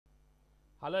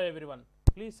Hello everyone.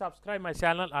 Please subscribe my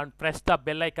channel and press the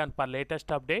bell icon for latest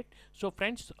update. So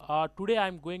friends, today I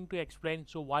am going to explain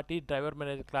what is driver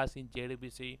manager class in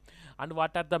JDBC and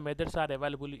what are the methods are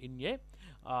available in a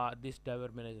this driver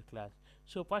manager class.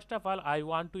 So first of all, I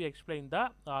want to explain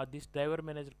the this driver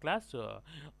manager class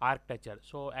architecture.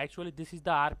 So actually this is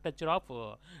the architecture of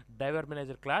driver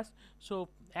manager class. So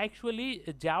actually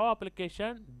Java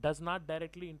application does not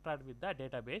directly interact with the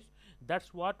database.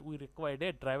 That's what we require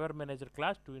a driver manager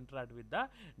class to interact with the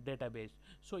database.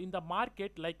 So in the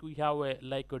market, like we have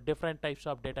different types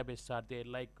of databases are there,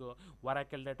 like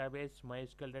Oracle database,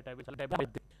 MySQL database.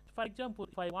 For example,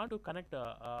 if I want to connect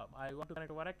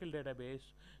Oracle database,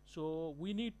 so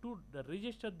we need to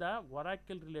register the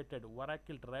Oracle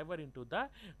driver into the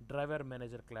driver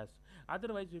manager class.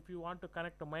 Otherwise, if you want to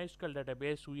connect a MySQL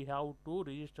database, we have to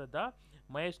register the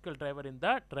MySQL driver in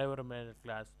the driver manager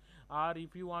class. Or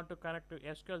if you want to connect to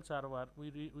SQL server,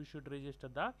 we should register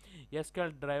the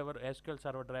SQL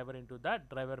server driver into the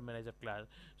driver manager class.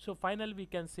 So finally we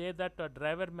can say that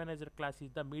driver manager class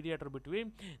is the mediator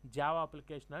between Java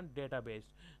application and database.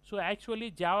 So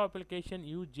actually Java application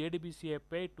use JDBC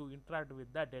API to interact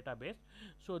with the database.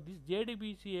 So this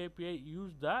JDBC API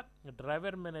use the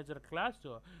driver manager class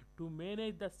to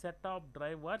manage the set of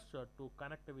drivers to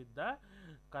connect with the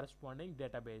corresponding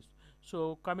database.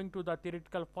 So coming to the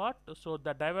theoretical part, so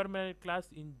the driver manager class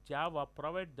in Java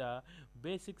provide the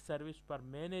basic service for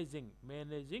managing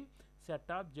set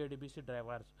of JDBC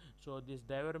drivers. So this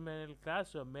driver manager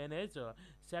class manage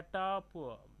set of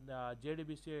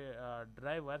JDBC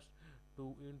drivers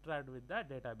to interact with the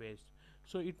database.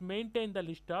 So it maintain the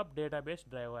list of database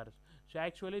drivers. So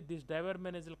actually this driver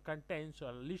manager contains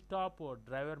a list of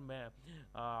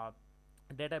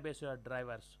database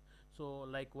drivers. So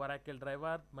like Oracle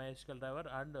driver, MySQL driver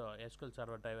and SQL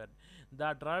server driver.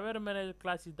 The driver manager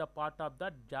class is the part of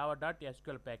the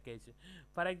java.sql package.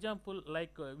 For example,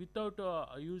 like without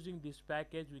using this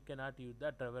package we cannot use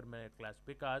the driver manager class,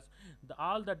 because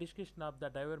all the description of the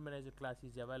driver manager class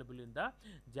is available in the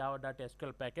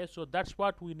java.sql package. So that's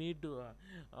what we need to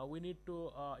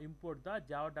import the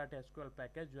java.sql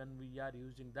package when we are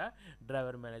using the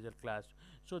driver manager class.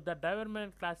 So the driver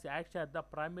manager class acts as the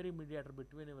primary mediator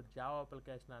between your Java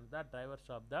application and the drivers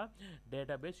of the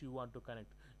database you want to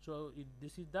connect. So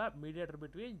this is the mediator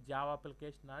between Java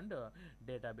application and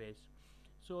database.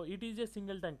 So it is a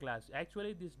singleton class.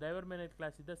 Actually this driver manager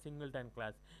class is the singleton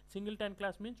class. Singleton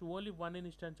class means only one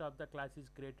instance of the class is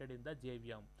created in the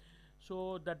JVM.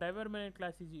 So the driver manager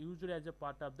class is used as a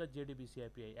part of the JDBC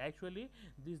API. Actually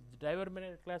this driver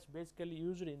manager class basically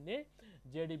used in a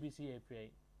JDBC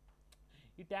API.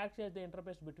 It acts as the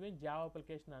interface between Java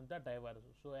application and the driver.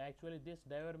 So actually this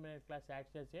driver manager class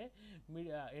acts as a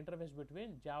interface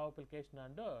between Java application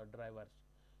and drivers.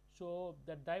 So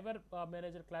the driver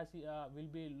manager class will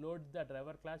be load the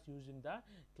driver class using the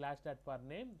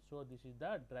class.parName. So this is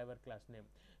the driver class name.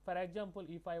 For example,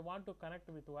 if I want to connect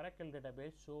with Oracle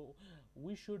database, so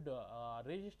we should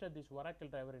register this Oracle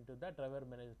driver into the driver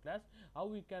manager class. How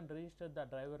we can register the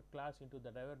driver class into the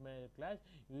driver manager class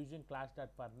using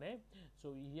class.parName.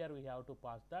 So here we have to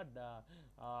pass the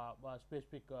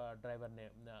specific driver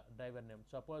name.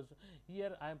 Suppose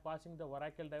here I am passing the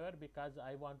Oracle driver because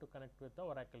I want to connect with the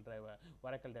Oracle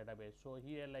database. So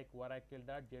here like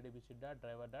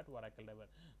oracle.jdbc.driver.oracle driver.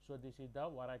 So this is the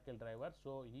Oracle driver.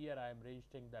 So here I am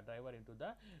registering the driver into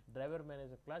the driver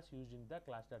manager class using the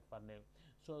class.parName.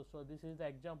 So this is the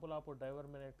example of a driver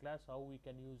manager class how we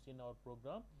can use in our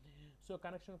program. So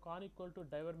connection con equal to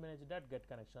driver manager dot get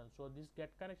connection. So this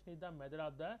get connection is the method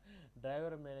of the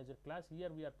driver manager class.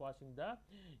 Here we are passing the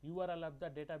URL of the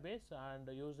database and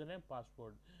username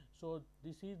password. So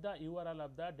this is the URL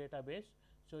of the database.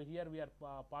 So here we are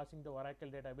passing the Oracle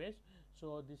database.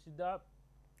 So this is the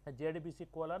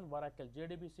JDBC colon Oracle.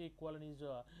 JDBC colon is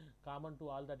common to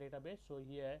all the database. So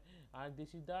here, and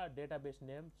this is the database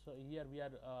name. So here we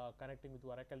are connecting with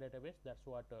Oracle database. That's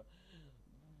what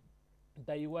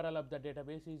the URL of the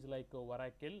database is like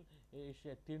Oracle. It's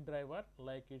a thin driver,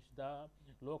 like it's the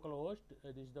local host.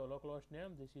 This is the local host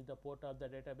name. This is the port of the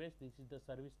database. This is the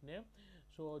service name.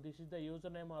 So this is the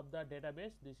username of the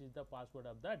database. This is the password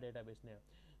of the database name.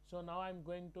 So now I'm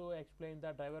going to explain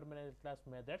the driver manager class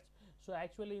methods. So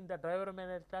actually in the driver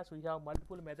manager class we have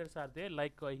multiple methods are there.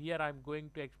 Like here I'm going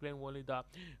to explain only the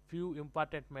few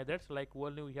important methods. Like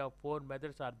only we have 4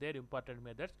 methods are there, important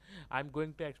methods. I'm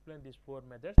going to explain these 4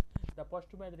 methods. The first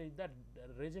method is that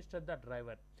register the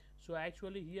driver. So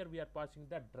actually here we are passing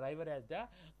the driver as the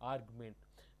argument.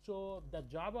 So the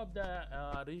job of the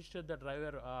register the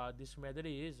driver, this method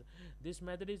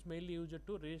is mainly used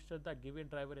to register the given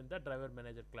driver in the driver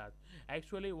manager class.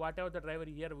 Actually, whatever the driver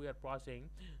here we are passing,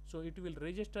 so it will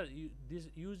register this.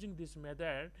 Using this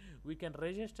method we can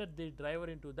register the driver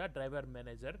into the driver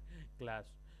manager class.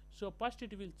 So first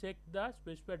it will check the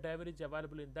specified driver is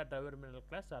available in the driver manager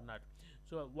class or not.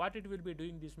 So what it will be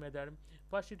doing this method,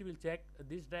 first it will check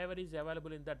this driver is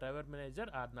available in the driver manager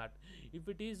or not. If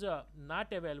it is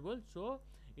not available, so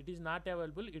it is not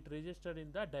available, it registered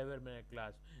in the driver manager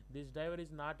class. This driver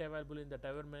is not available in the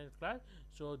driver manager class,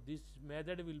 so this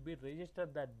method will be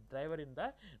registered the driver in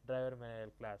the driver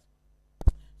manager class.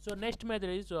 So next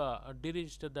method is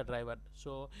deregister the driver.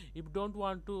 So if don't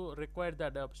want to require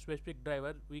that specific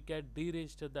driver, we can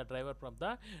deregister the driver from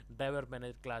the driver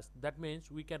manager class. That means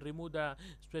we can remove the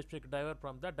specific driver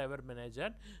from the driver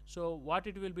manager. So what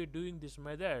it will be doing this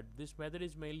method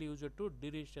is mainly used to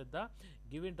deregister the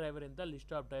given driver in the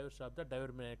list of drivers of the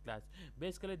driver manager class.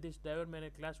 Basically this driver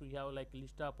manager class we have like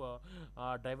list of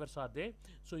drivers are there.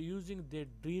 So using the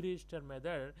deregister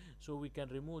method, so we can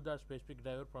remove the specific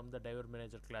driver from the driver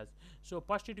manager class. So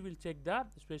first it will check the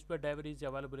specified driver is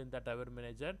available in the driver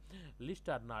manager list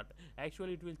or not.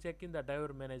 Actually it will check in the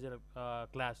driver manager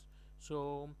class.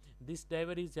 So this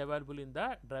driver is available in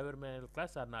the driver manager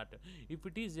class or not. If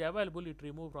it is available, it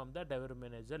remove from the driver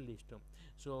manager list.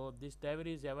 So this driver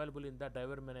is available in the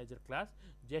driver manager class,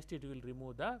 just it will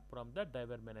remove the from the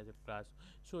driver manager class.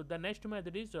 So the next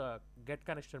method is get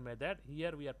connection method.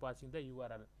 Here we are passing the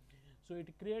URL. So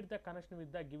it creates the connection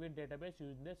with the given database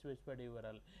using the specified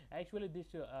URL. Actually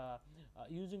this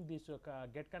using this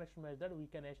get connection method, we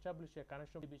can establish a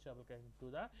connection to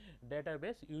the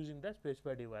database using the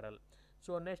specified URL.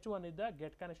 So next one is the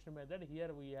get connection method.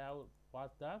 Here we have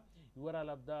passed the URL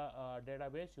of the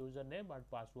database, username and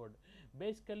password.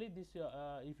 Basically this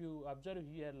if you observe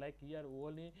here, like here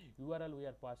only URL we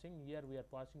are passing, here we are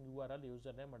passing URL,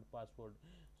 username and password.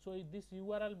 So this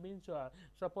URL means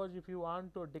suppose if you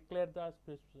want to declare the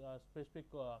specific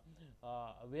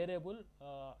variable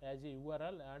as a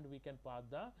URL, and we can pass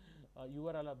the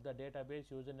URL of the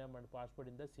database, username and password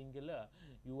in the single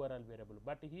URL variable.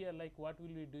 But here like what we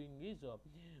will be doing is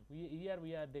here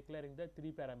we are declaring the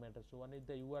three parameters. So one is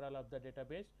the URL of the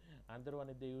database, another one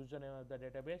is the username of the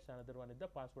database, another one is the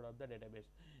password of the database.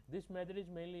 This method is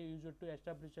mainly used to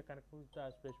establish a connection with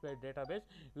the specified database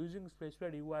using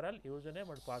specified URL, username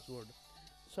and password.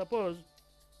 Suppose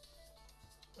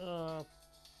for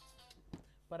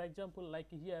example, like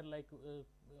here, like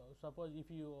suppose if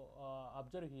you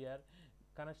observe here,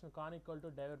 connection con equal to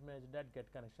driver manager dot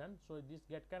get connection. So this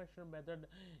get connection method,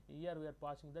 here we are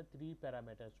passing the three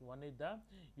parameters. One is the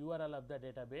URL of the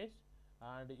database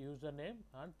and username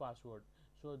and password.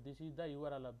 So this is the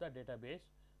URL of the database.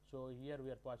 So here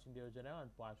we are passing the username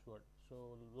and password.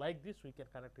 So like this we can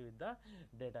connect with the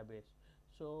database.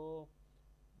 So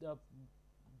the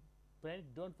friends,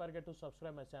 don't forget to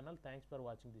subscribe my channel. Thanks for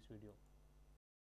watching this video.